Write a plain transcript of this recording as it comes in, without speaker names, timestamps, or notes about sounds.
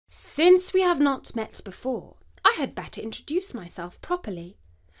Since we have not met before, I had better introduce myself properly.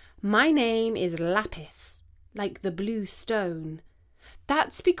 My name is Lapis, like the blue stone.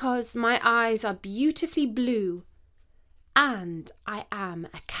 That's because my eyes are beautifully blue. And I am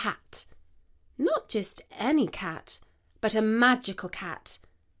a cat. Not just any cat, but a magical cat.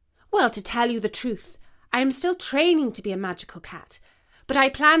 Well, to tell you the truth, I am still training to be a magical cat, but I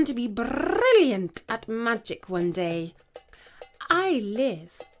plan to be brilliant at magic one day. I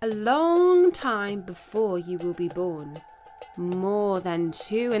live a long time before you will be born, more than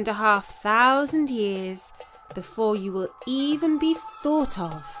 2,500 years before you will even be thought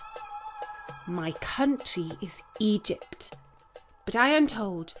of. My country is Egypt, but I am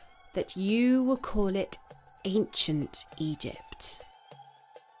told that you will call it ancient Egypt.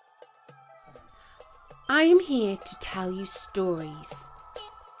 I am here to tell you stories.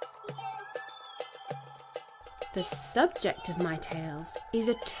 The subject of my tales is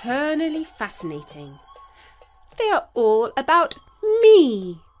eternally fascinating. They are all about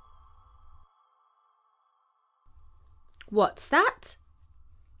me. What's that?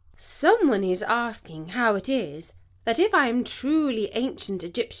 Someone is asking how it is that if I am truly ancient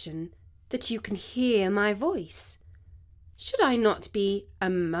Egyptian, that you can hear my voice. Should I not be a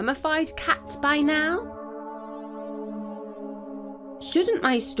mummified cat by now? Shouldn't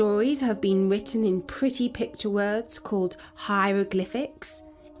my stories have been written in pretty picture words called hieroglyphics,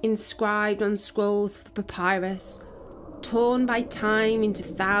 inscribed on scrolls of papyrus, torn by time into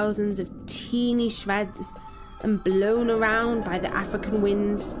thousands of teeny shreds and blown around by the African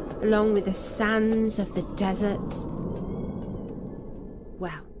winds along with the sands of the deserts?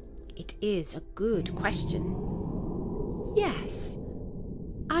 Well, it is a good question. Yes,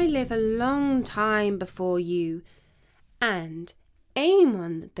 I live a long time before you, and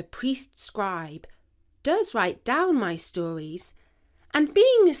Amon, the priest scribe, does write down my stories, and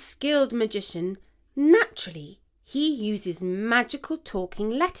being a skilled magician, naturally he uses magical talking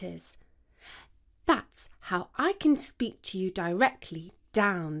letters. That's how I can speak to you directly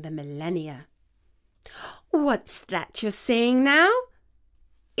down the millennia. What's that you're saying now?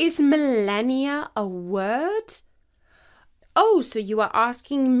 Is millennia a word? Oh, so you are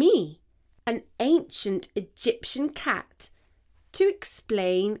asking me, an ancient Egyptian cat, to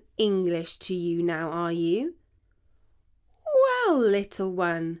explain English to you now, are you? Well, little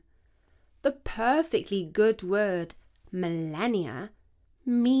one, the perfectly good word millennia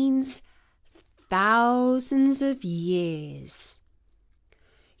means thousands of years.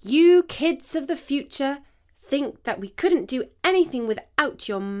 You kids of the future think that we couldn't do anything without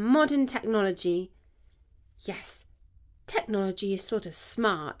your modern technology. Yes, technology is sort of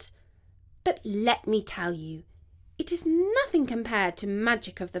smart, but let me tell you, it is nothing compared to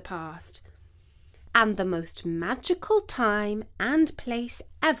magic of the past. And the most magical time and place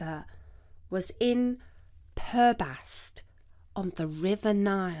ever was in Perbast on the River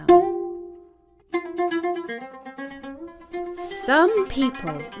Nile. Some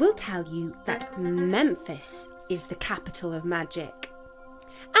people will tell you that Memphis is the capital of magic.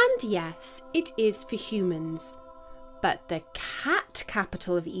 And yes, it is for humans. But the cat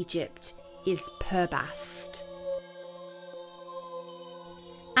capital of Egypt is Perbast.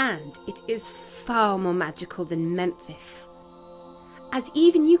 And it is far more magical than Memphis. As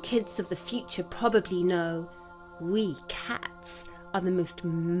even you kids of the future probably know, we cats are the most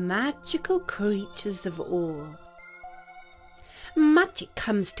magical creatures of all. Magic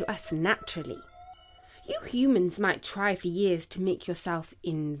comes to us naturally. You humans might try for years to make yourself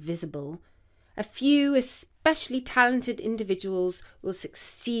invisible. A few especially talented individuals will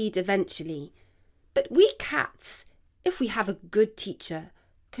succeed eventually. But we cats, if we have a good teacher,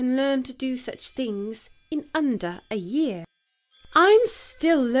 can learn to do such things in under a year. I'm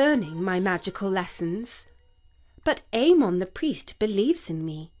still learning my magical lessons, but Amon the priest believes in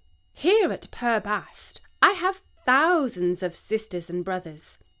me. Here at Perbast, I have thousands of sisters and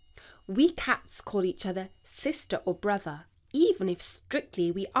brothers. We cats call each other sister or brother, even if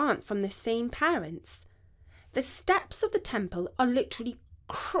strictly we aren't from the same parents. The steps of the temple are literally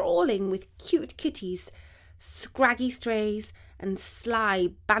crawling with cute kitties, scraggy strays, and sly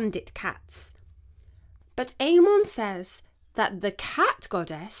bandit cats. But Amon says that the cat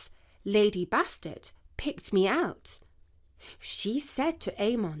goddess, Lady Bastard, picked me out. She said to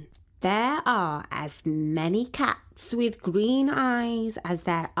Amon, "There are as many cats with green eyes as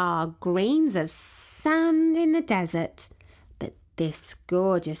there are grains of sand in the desert, but this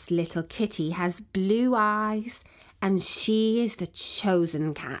gorgeous little kitty has blue eyes, and she is the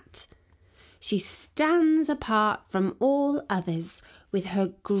chosen cat. She stands apart from all others with her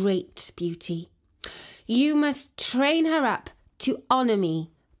great beauty. You must train her up to honour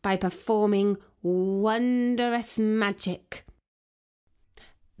me by performing wondrous magic.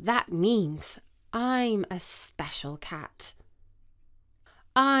 That means I'm a special cat.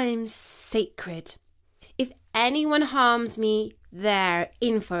 I'm sacred. If anyone harms me, they're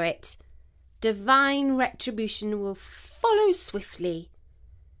in for it. Divine retribution will follow swiftly.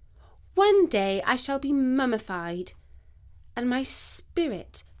 One day I shall be mummified, and my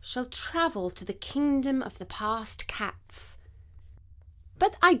spirit shall travel to the kingdom of the past cats.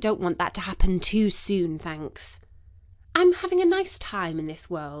 But I don't want that to happen too soon, thanks. I'm having a nice time in this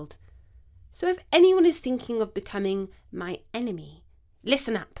world. So if anyone is thinking of becoming my enemy,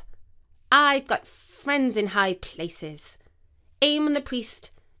 listen up. I've got friends in high places. Amon the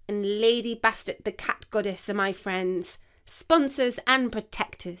priest and Lady Bastet the cat goddess are my friends, sponsors and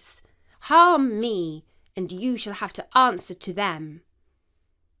protectors. Harm me, and you shall have to answer to them.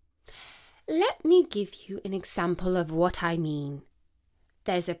 Let me give you an example of what I mean.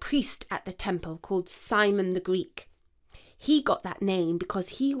 There's a priest at the temple called Simon the Greek. He got that name because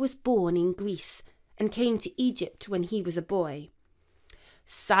he was born in Greece and came to Egypt when he was a boy.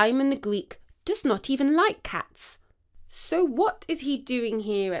 Simon the Greek does not even like cats. So what is he doing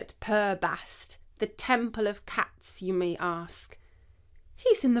here at Bast, the temple of cats, you may ask?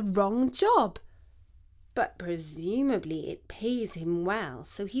 He's in the wrong job. But presumably it pays him well,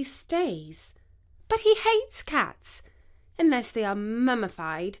 so he stays. But he hates cats, unless they are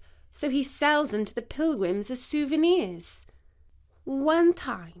mummified, so he sells them to the pilgrims as souvenirs. One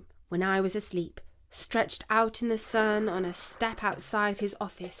time, when I was asleep, stretched out in the sun on a step outside his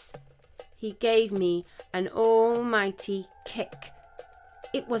office, he gave me an almighty kick.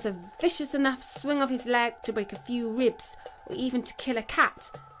 It was a vicious enough swing of his leg to break a few ribs or even to kill a cat.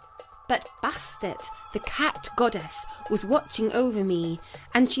 But Bastet, the cat goddess, was watching over me,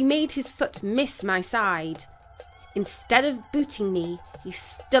 and she made his foot miss my side. Instead of booting me, he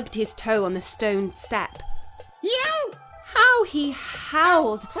stubbed his toe on the stone step. Yow! How he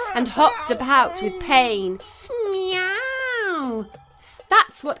howled and hopped about with pain. Meow!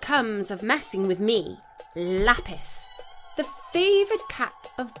 That's what comes of messing with me, Lapis, the favoured cat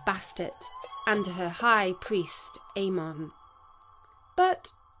of Bastet and her high priest Amon.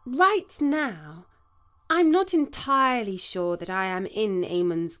 But right now, I'm not entirely sure that I am in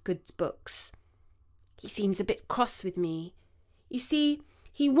Amon's good books. He seems a bit cross with me. You see,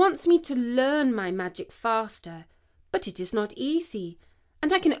 he wants me to learn my magic faster, but it is not easy,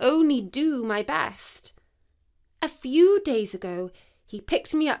 and I can only do my best. A few days ago, he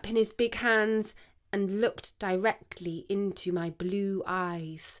picked me up in his big hands and looked directly into my blue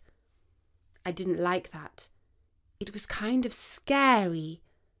eyes. I didn't like that. It was kind of scary.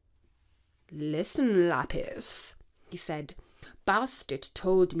 "Listen, Lapis," he said. "Bastet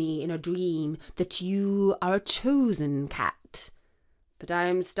told me in a dream that you are a chosen cat. But I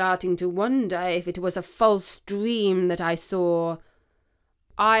am starting to wonder if it was a false dream that I saw.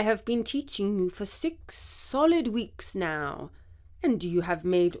 I have been teaching you for 6 solid weeks now, and you have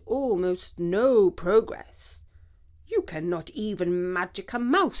made almost no progress. You cannot even magic a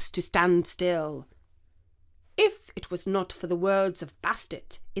mouse to stand still. If it was not for the words of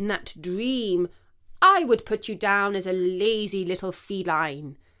Bastet in that dream, I would put you down as a lazy little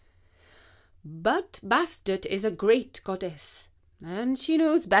feline. But Bastet is a great goddess, and she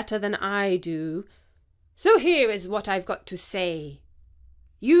knows better than I do. So here is what I've got to say.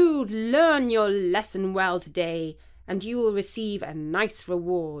 You learn your lesson well today, and you will receive a nice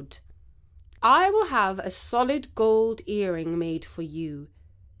reward. I will have a solid gold earring made for you.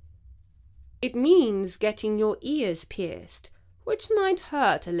 It means getting your ears pierced, which might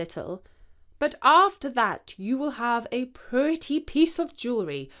hurt a little, but after that you will have a pretty piece of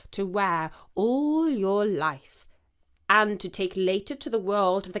jewellery to wear all your life, and to take later to the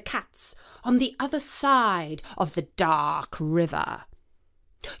world of the cats on the other side of the dark river.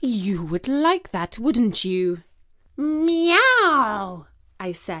 You would like that, wouldn't you?" "Meow,"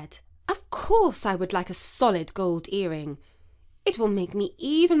 I said. "Of course I would like a solid gold earring. It will make me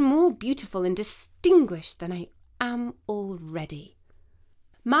even more beautiful and distinguished than I am already."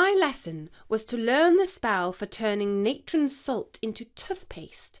 My lesson was to learn the spell for turning natron salt into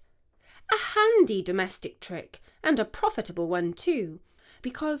toothpaste. A handy domestic trick, and a profitable one too,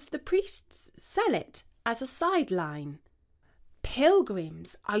 because the priests sell it as a sideline.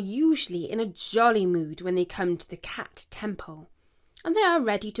 Pilgrims are usually in a jolly mood when they come to the cat temple, and they are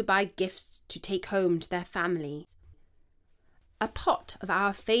ready to buy gifts to take home to their families. A pot of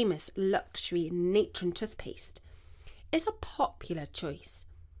our famous luxury natron toothpaste is a popular choice.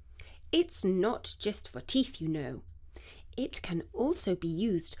 It's not just for teeth, you know. It can also be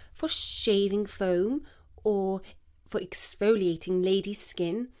used for shaving foam or for exfoliating ladies'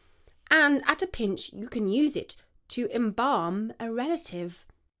 skin, and at a pinch you can use it to embalm a relative.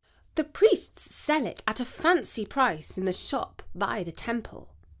 The priests sell it at a fancy price in the shop by the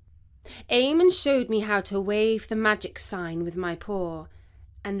temple. Eamon showed me how to wave the magic sign with my paw,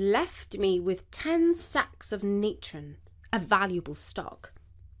 and left me with 10 sacks of natron, a valuable stock.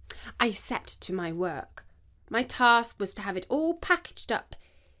 I set to my work. My task was to have it all packaged up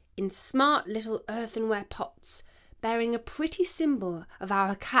in smart little earthenware pots, bearing a pretty symbol of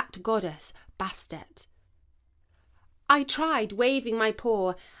our cat goddess, Bastet. I tried waving my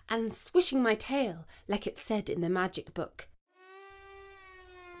paw and swishing my tail like it said in the magic book.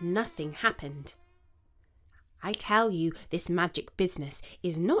 Nothing happened. I tell you, this magic business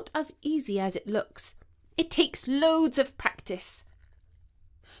is not as easy as it looks. It takes loads of practice.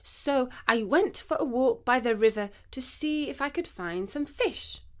 So I went for a walk by the river to see if I could find some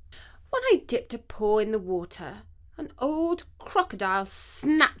fish. When I dipped a paw in the water, an old crocodile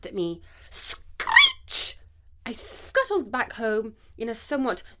snapped at me. Screech! I scuttled back home in a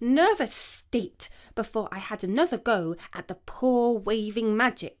somewhat nervous state before I had another go at the paw-waving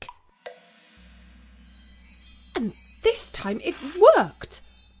magic. And this time it worked!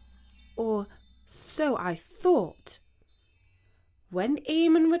 Or so I thought. When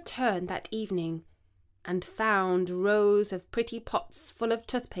Eamon returned that evening and found rows of pretty pots full of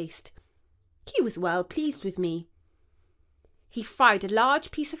toothpaste, he was well pleased with me. He fried a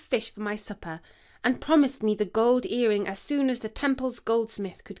large piece of fish for my supper and promised me the gold earring as soon as the temple's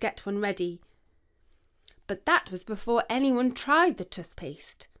goldsmith could get one ready. But that was before anyone tried the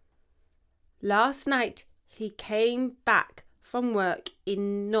toothpaste. Last night he came back from work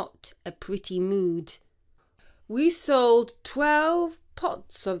in not a pretty mood. "We sold 12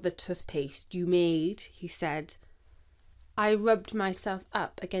 pots of the toothpaste you made," he said. I rubbed myself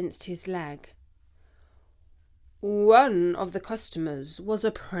up against his leg. "One of the customers was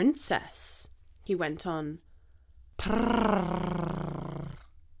a princess," he went on. "Prrrr,"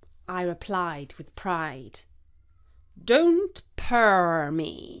 I replied with pride. "Don't purr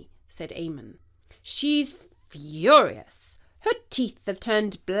me," said Eamon. "She's furious. Her teeth have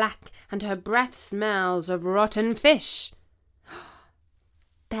turned black and her breath smells of rotten fish."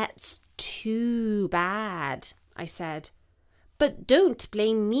 "That's too bad," I said. "But don't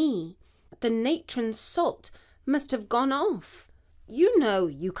blame me. The natron salt must have gone off. You know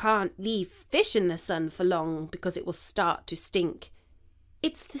you can't leave fish in the sun for long because it will start to stink.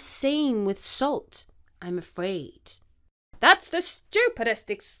 It's the same with salt, I'm afraid." "That's the stupidest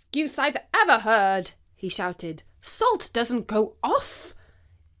excuse I've ever heard," he shouted. "Salt doesn't go off.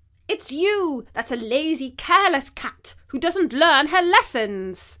 It's you that's a lazy, careless cat who doesn't learn her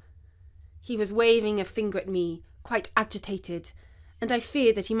lessons." He was waving a finger at me, quite agitated, and I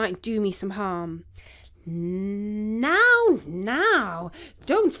feared that he might do me some harm. Now,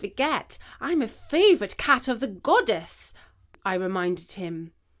 don't forget, I'm a favourite cat of the goddess," I reminded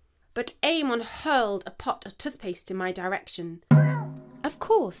him. But Eamon hurled a pot of toothpaste in my direction. Of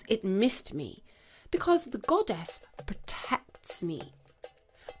course it missed me, because the goddess protects me.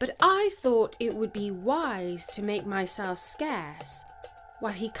 But I thought it would be wise to make myself scarce,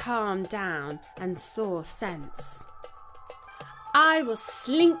 while he calmed down and saw sense. I will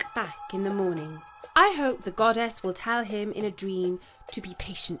slink back in the morning. I hope the goddess will tell him in a dream to be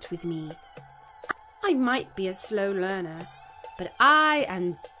patient with me. I might be a slow learner, but I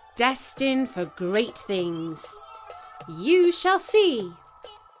am destined for great things. You shall see.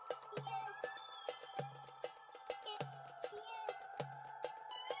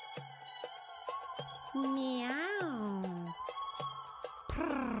 Meow.